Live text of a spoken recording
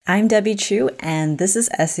I'm Debbie Chu, and this is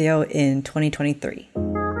SEO in 2023.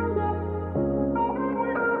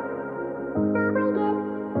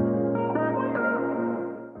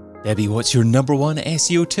 Debbie, what's your number one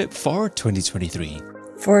SEO tip for 2023?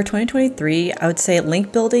 For 2023, I would say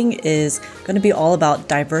link building is going to be all about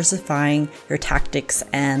diversifying your tactics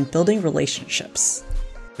and building relationships.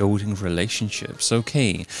 Building relationships.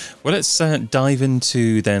 Okay. Well, let's dive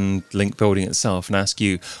into then link building itself and ask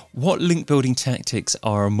you, what link building tactics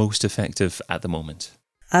are most effective at the moment?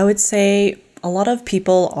 I would say a lot of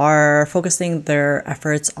people are focusing their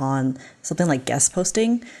efforts on something like guest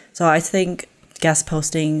posting. So I think guest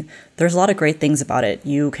posting, there's a lot of great things about it.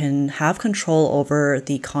 You can have control over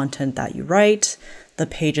the content that you write, the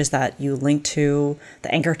pages that you link to,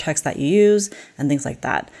 the anchor text that you use, and things like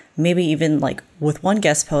that. Maybe even like with one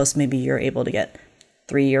guest post, maybe you're able to get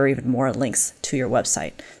 3 or even more links to your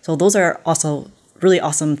website. So those are also really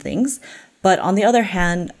awesome things. But on the other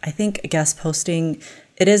hand, I think guest posting,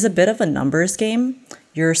 it is a bit of a numbers game.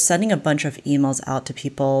 You're sending a bunch of emails out to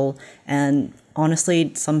people, and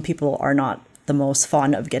honestly, some people are not the most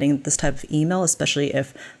fond of getting this type of email, especially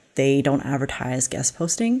if they don't advertise guest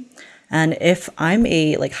posting. And if I'm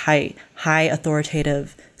a high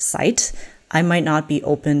authoritative site, I might not be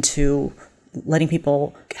open to letting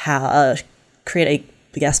people create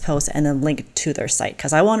a guest post and then link to their site,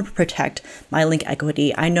 because I want to protect my link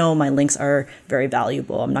equity. I know my links are very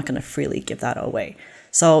valuable. I'm not going to freely give that away.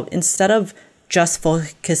 So instead of just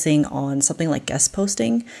focusing on something like guest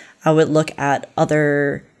posting, I would look at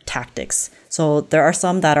other tactics. So there are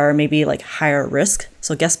some that are maybe like higher risk.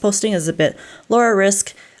 So guest posting is a bit lower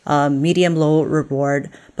risk, medium, low reward.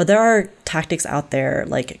 But there are tactics out there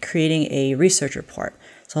like creating a research report.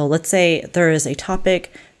 So let's say there is a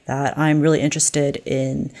topic that I'm really interested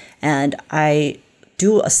in and I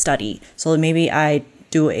do a study. So maybe I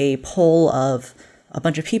do a poll of a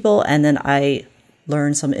bunch of people and then I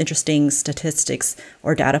learn some interesting statistics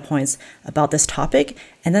or data points about this topic.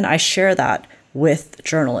 And then I share that with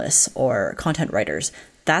journalists or content writers.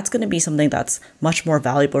 That's going to be something that's much more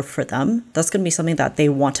valuable for them. That's going to be something that they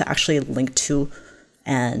want to actually link to.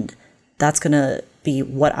 And that's going to be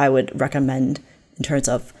what I would recommend in terms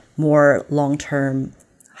of more long-term,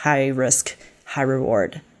 high-risk,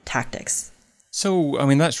 high-reward tactics. So, I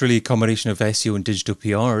mean, that's really a combination of SEO and digital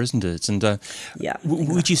PR, isn't it? And yeah,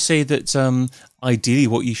 would you say that ideally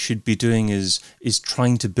what you should be doing is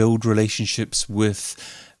trying to build relationships with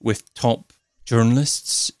top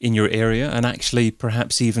journalists in your area and actually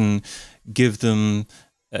perhaps even give them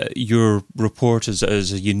your report as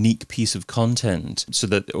a unique piece of content so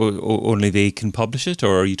that only they can publish it?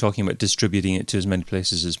 Or are you talking about distributing it to as many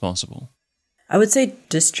places as possible? I would say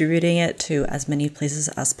distributing it to as many places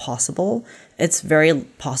as possible. It's very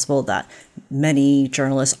possible that many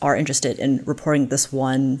journalists are interested in reporting this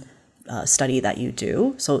one study that you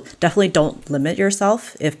do. So definitely don't limit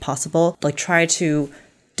yourself if possible. Like try to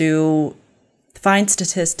find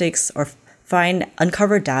statistics or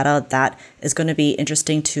uncover data that is going to be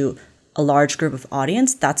interesting to a large group of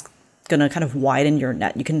audience. That's going to kind of widen your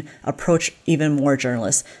net. You can approach even more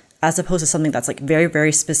journalists as opposed to something that's like very,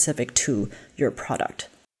 very specific to your product.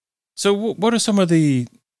 So what are some of the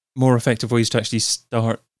more effective ways to actually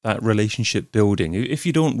start that relationship building? If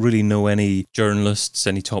you don't really know any journalists,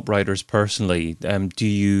 any top writers personally, do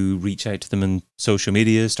you reach out to them in social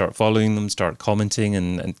media, start following them, start commenting,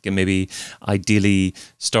 and maybe ideally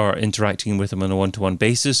start interacting with them on a one-to-one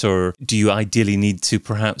basis? Or do you ideally need to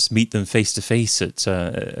perhaps meet them face-to-face at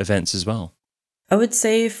events as well? I would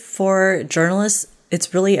say for journalists,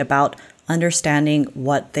 it's really about understanding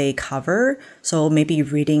what they cover. So maybe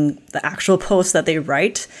reading the actual posts that they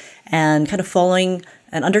write and kind of following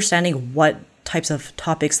and understanding what types of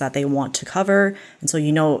topics that they want to cover. And so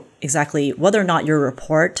you know exactly whether or not your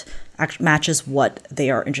report matches what they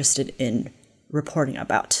are interested in reporting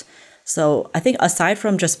about. So I think aside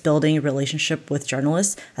from just building a relationship with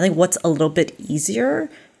journalists, I think what's a little bit easier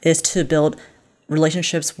is to build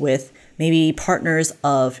relationships with maybe partners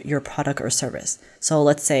of your product or service. So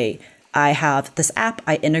let's say I have this app,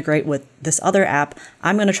 I integrate with this other app.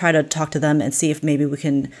 I'm going to try to talk to them and see if maybe we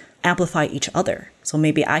can amplify each other. So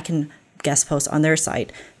maybe I can guest post on their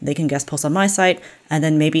site, they can guest post on my site, and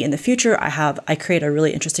then maybe in the future I create a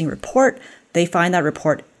really interesting report. They find that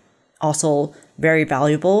report also very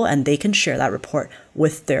valuable and they can share that report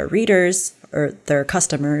with their readers or their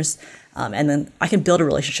customers. And then I can build a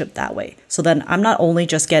relationship that way. So then I'm not only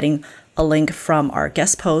just getting a link from our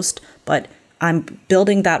guest post, but I'm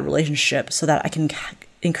building that relationship so that I can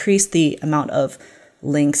increase the amount of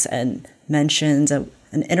links and mentions and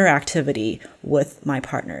interactivity with my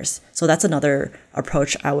partners. So that's another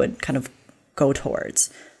approach I would kind of go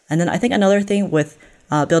towards. And then I think another thing with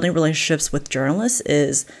building relationships with journalists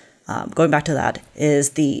is going back to that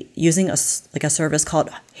is the using a service called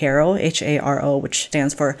HARO, HARO, which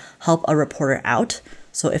stands for Help a Reporter Out.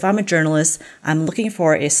 So if I'm a journalist, I'm looking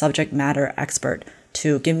for a subject matter expert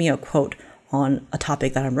to give me a quote on a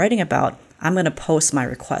topic that I'm writing about. I'm going to post my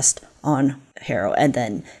request on HARO. And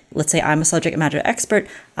then let's say I'm a subject matter expert,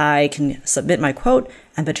 I can submit my quote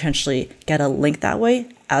and potentially get a link that way,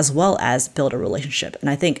 as well as build a relationship. And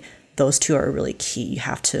I think those two are really key. You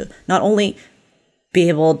have to not only be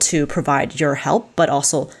able to provide your help, but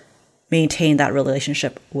also maintain that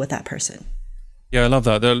relationship with that person. Yeah, I love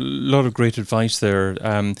that. There are a lot of great advice there.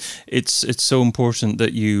 It's so important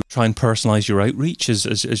that you try and personalize your outreach,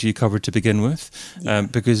 as you covered to begin with,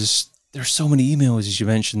 because there's so many emails, as you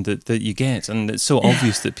mentioned, that you get, and it's so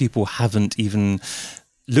obvious that people haven't even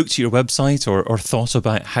looked at your website or thought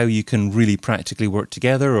about how you can really practically work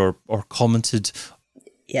together or commented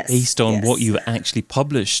based on what you actually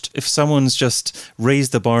published. If someone's just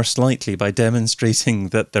raised the bar slightly by demonstrating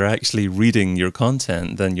that they're actually reading your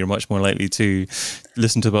content, then you're much more likely to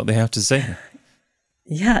listen to what they have to say.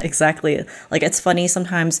 Yeah, exactly. Like, it's funny,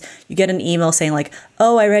 sometimes you get an email saying like,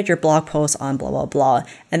 oh, I read your blog post on blah, blah, blah.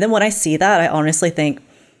 And then when I see that, I honestly think,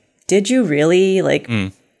 did you really? Like,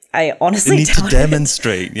 I honestly need to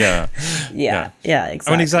demonstrate. Yeah, exactly.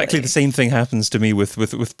 I mean, exactly the same thing happens to me with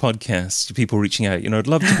podcasts. People reaching out, I'd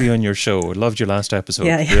love to be on your show. I loved your last episode.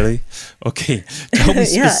 Really? Okay, tell me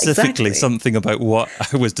specifically something about what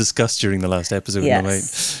was discussed during the last episode, and I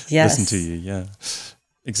might listen to you. Yeah.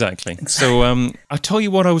 Exactly. So I'll tell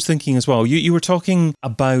you what I was thinking as well. You were talking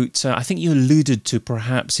about, I think you alluded to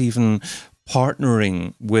perhaps even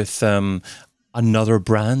partnering with another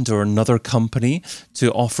brand or another company to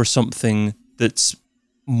offer something that's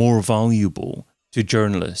more valuable to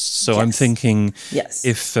journalists. So I'm thinking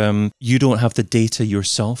if you don't have the data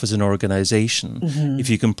yourself as an organization,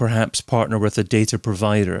 if you can perhaps partner with a data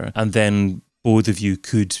provider, and then both of you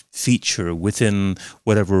could feature within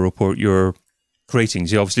whatever report you're creating.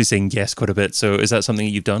 So you're obviously saying yes quite a bit. So is that something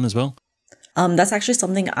that you've done as well? That's actually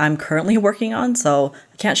something I'm currently working on, so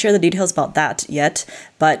I can't share the details about that yet.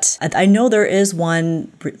 But I know there is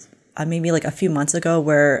one, maybe like a few months ago,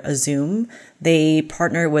 where Zoom, they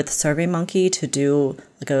partnered with SurveyMonkey to do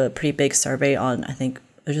like a pretty big survey on, I think,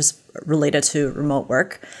 just related to remote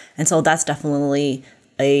work. And so that's definitely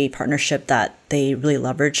a partnership that they really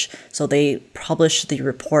leverage. So they published the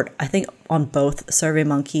report, I think, on both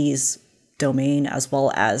SurveyMonkey's domain as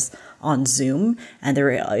well as on Zoom, and they were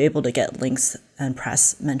able to get links and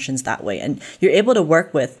press mentions that way. And you're able to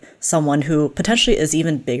work with someone who potentially is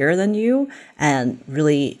even bigger than you and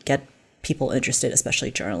really get people interested, especially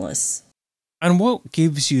journalists. And what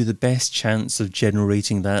gives you the best chance of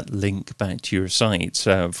generating that link back to your site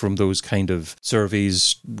from those kind of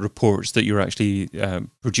surveys, reports that you're actually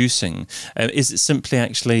producing? Is it simply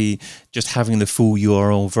actually just having the full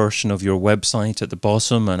URL version of your website at the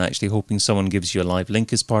bottom and actually hoping someone gives you a live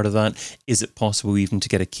link as part of that? Is it possible even to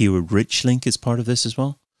get a keyword-rich link as part of this as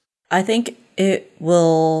well? I think it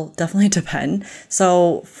will definitely depend.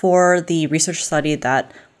 So for the research study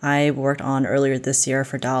that I worked on earlier this year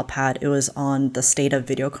for Dialpad, it was on the state of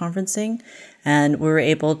video conferencing, and we were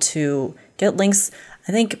able to get links.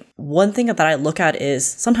 I think one thing that I look at is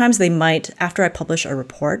sometimes they might, after I publish a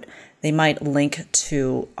report, they might link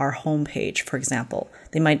to our homepage, for example.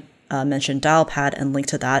 They might mention Dialpad and link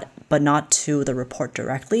to that, but not to the report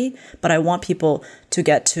directly. But I want people to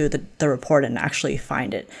get to the report and actually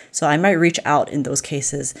find it. So I might reach out in those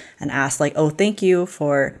cases and ask like, oh, thank you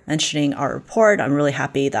for mentioning our report. I'm really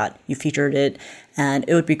happy that you featured it. And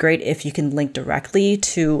it would be great if you can link directly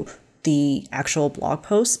to the actual blog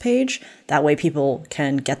post page. That way people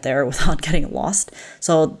can get there without getting lost.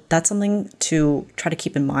 So that's something to try to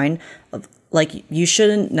keep in mind. Like, you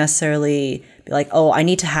shouldn't necessarily be like, oh, I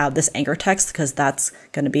need to have this anchor text, because that's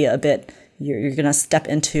going to be a bit, you're going to step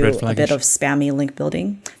into a bit of spammy link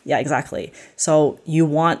building. Yeah, exactly. So you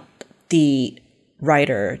want the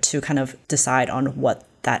writer to kind of decide on what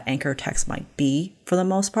that anchor text might be for the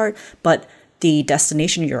most part, but the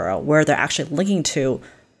destination URL where they're actually linking to,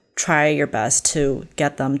 try your best to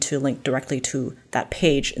get them to link directly to that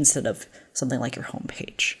page instead of something like your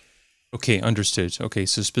homepage. Okay, understood. Okay,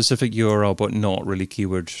 so specific URL, but not really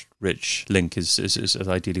keyword-rich link is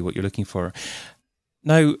ideally what you're looking for.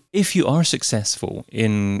 Now, if you are successful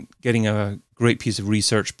in getting a great piece of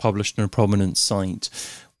research published on a prominent site,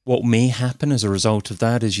 what may happen as a result of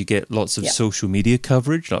that is you get lots of Yeah. social media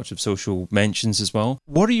coverage, lots of social mentions as well.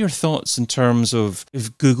 What are your thoughts in terms of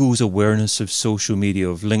Google's awareness of social media,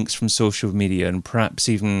 of links from social media, and perhaps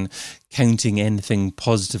even counting anything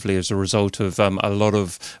positively as a result of a lot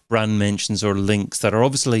of brand mentions or links that are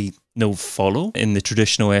obviously no follow in the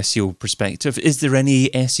traditional SEO perspective? Is there any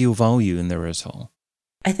SEO value in there at all?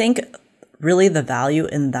 I think really the value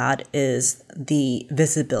in that is the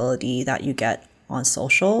visibility that you get on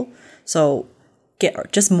social. So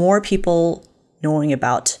get just more people knowing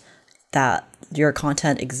about that your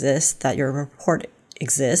content exists, that your report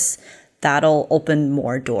exists, that'll open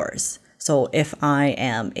more doors. So if I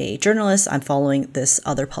am a journalist, I'm following this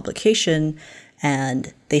other publication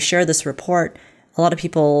and they share this report, a lot of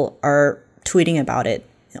people are tweeting about it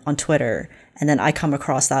on Twitter, and then I come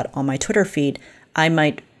across that on my Twitter feed, I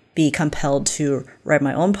might be compelled to write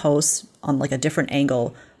my own posts on like a different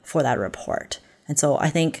angle for that report. And so I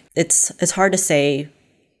think it's hard to say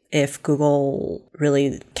if Google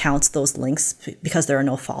really counts those links because there are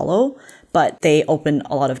no follow, but they open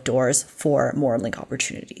a lot of doors for more link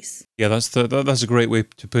opportunities. Yeah, that's a great way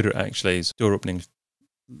to put it, actually. It's door opening.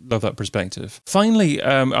 Love that perspective. Finally,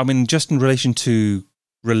 just in relation to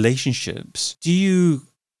relationships, do you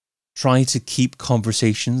try to keep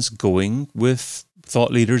conversations going with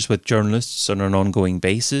thought leaders, with journalists on an ongoing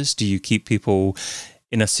basis? Do you keep people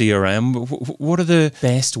in a CRM? What are the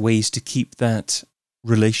best ways to keep that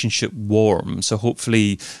relationship warm? So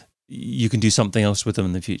hopefully you can do something else with them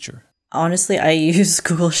in the future. Honestly, I use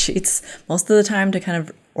Google Sheets most of the time to kind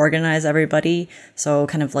of organize everybody. So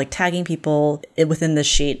kind of like tagging people within the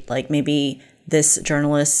sheet, like maybe this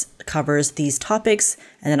journalist covers these topics.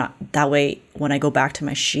 And then that way, when I go back to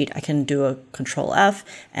my sheet, I can do a Control F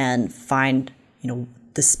and find,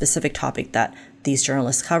 the specific topic that these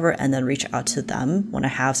journalists cover and then reach out to them when I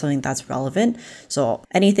have something that's relevant. So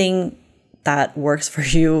anything that works for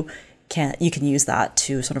you, you can use that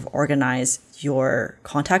to sort of organize your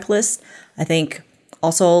contact list. I think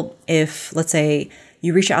also if, let's say,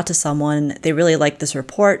 you reach out to someone, they really like this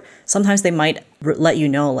report, sometimes they might let you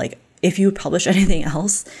know, like, if you publish anything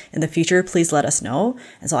else in the future, please let us know.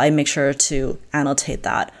 And so I make sure to annotate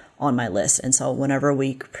that on my list. And so whenever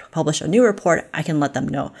we publish a new report, I can let them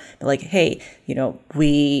know. But like, hey,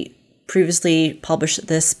 we previously published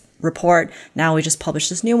this report. Now we just published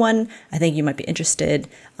this new one. I think you might be interested.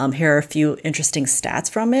 Here are a few interesting stats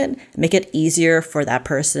from it. Make it easier for that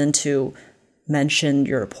person to mention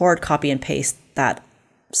your report, copy and paste that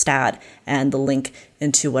stat and the link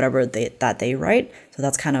into whatever that they write. So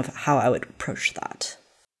that's kind of how I would approach that.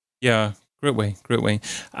 Yeah, great way.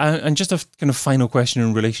 And just a kind of final question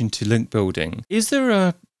in relation to link building. Is there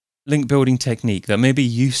a link building technique that maybe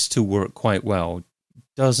used to work quite well,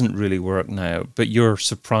 doesn't really work now, but you're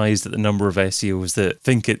surprised at the number of SEOs that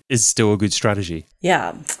think it is still a good strategy?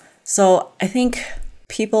 Yeah. So I think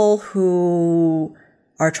people who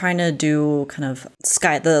are trying to do kind of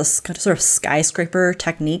sort of skyscraper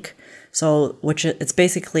technique. So it's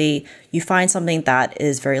basically you find something that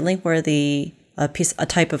is very link worthy, a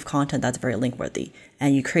type of content that's very link worthy,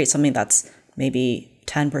 and you create something that's maybe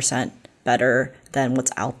 10% better than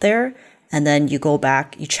what's out there. And then you go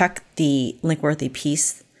back, you check the link-worthy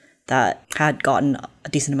piece that had gotten a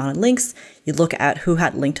decent amount of links. You look at who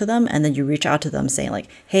had linked to them, and then you reach out to them saying like,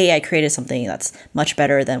 hey, I created something that's much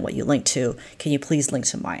better than what you linked to. Can you please link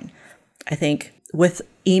to mine? I think with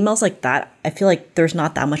emails like that, I feel like there's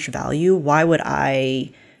not that much value. Why would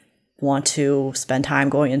I want to spend time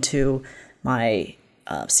going into my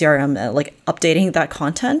CRM and like updating that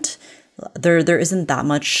content? There isn't that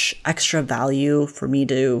much extra value for me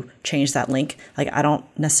to change that link. Like I don't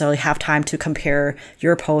necessarily have time to compare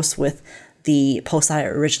your post with the post that I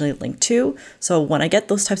originally linked to. So when I get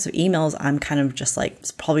those types of emails, I'm kind of just like,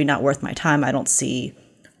 it's probably not worth my time. I don't see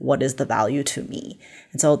what is the value to me.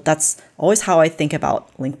 And so that's always how I think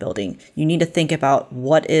about link building. You need to think about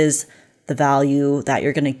what is the value that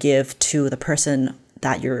you're going to give to the person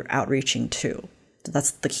that you're outreaching to. So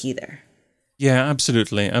that's the key there. Yeah,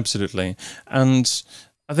 absolutely. And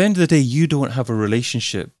at the end of the day, you don't have a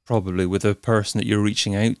relationship probably with a person that you're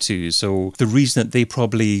reaching out to. So the reason that they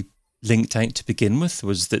probably linked out to begin with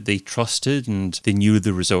was that they trusted and they knew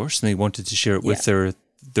the resource and they wanted to share it with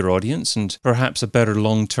their audience. And perhaps a better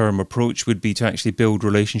long-term approach would be to actually build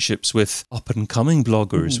relationships with up-and-coming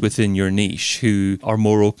bloggers within your niche who are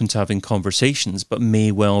more open to having conversations, but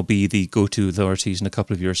may well be the go-to authorities in a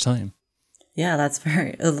couple of years' time. Yeah, that's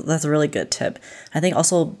a really good tip. I think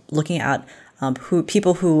also looking at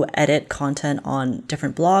people who edit content on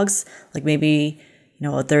different blogs, like maybe,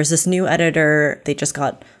 there's this new editor, they just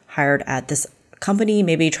got hired at this company,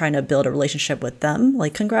 maybe trying to build a relationship with them,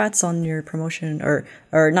 like congrats on your promotion or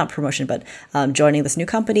not promotion, but joining this new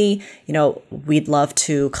company. We'd love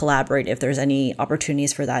to collaborate if there's any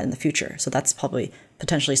opportunities for that in the future. So that's probably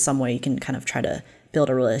potentially some way you can kind of try to build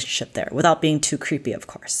a relationship there without being too creepy, of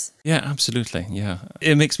course. Yeah, absolutely. Yeah.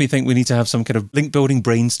 It makes me think we need to have some kind of link building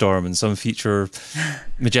brainstorm and some future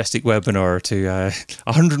majestic webinar to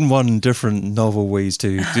 101 different novel ways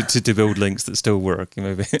to build links that still work.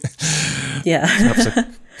 Maybe. Yeah. Perhaps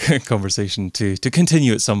a conversation to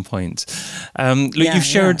continue at some point. Look, you've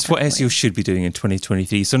shared what SEO should be doing in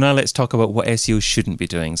 2023. So now let's talk about what SEO shouldn't be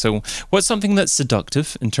doing. So what's something that's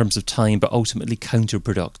seductive in terms of time, but ultimately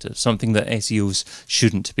counterproductive? Something that SEOs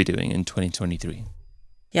shouldn't be doing in 2023?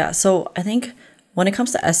 Yeah, so I think when it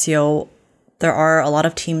comes to SEO, there are a lot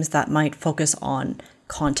of teams that might focus on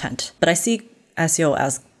content. But I see SEO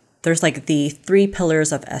as there's like the 3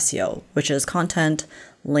 pillars of SEO, which is content,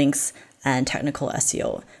 links, and technical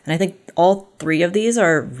SEO. And I think all 3 of these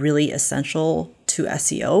are really essential to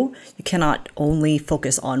SEO. You cannot only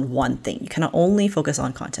focus on one thing. You cannot only focus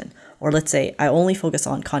on content. Or let's say I only focus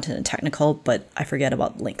on content and technical, but I forget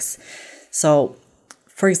about links. So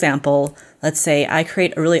for example, let's say I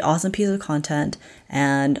create a really awesome piece of content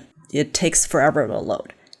and it takes forever to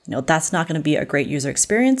load. That's not going to be a great user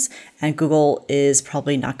experience, and Google is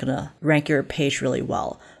probably not going to rank your page really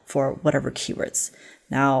well for whatever keywords.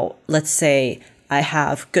 Now, let's say I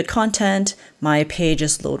have good content, my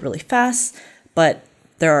pages load really fast, but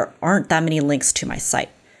there aren't that many links to my site.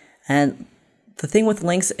 And the thing with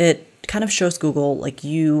links, it kind of shows Google like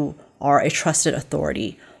you are a trusted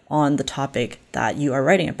authority on the topic that you are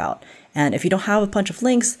writing about. And if you don't have a bunch of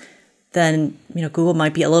links, then Google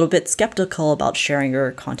might be a little bit skeptical about sharing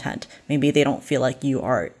your content. Maybe they don't feel like you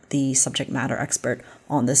are the subject matter expert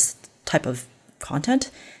on this type of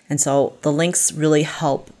content. And so the links really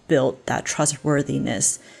help build that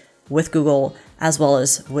trustworthiness with Google as well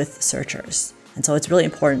as with searchers. And so it's really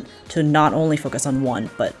important to not only focus on one,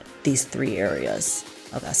 but these 3 areas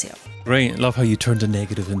of SEO. Great. Love how you turned a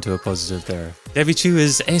negative into a positive there. Debbie Chu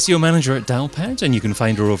is SEO manager at Dialpad, and you can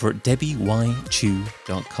find her over at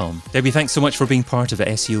debbieychu.com. Debbie, thanks so much for being part of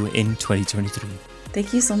SEO in 2023.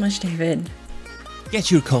 Thank you so much, David. Get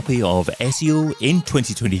your copy of SEO in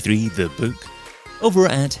 2023, the book, over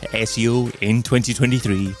at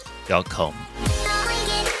seoin2023.com.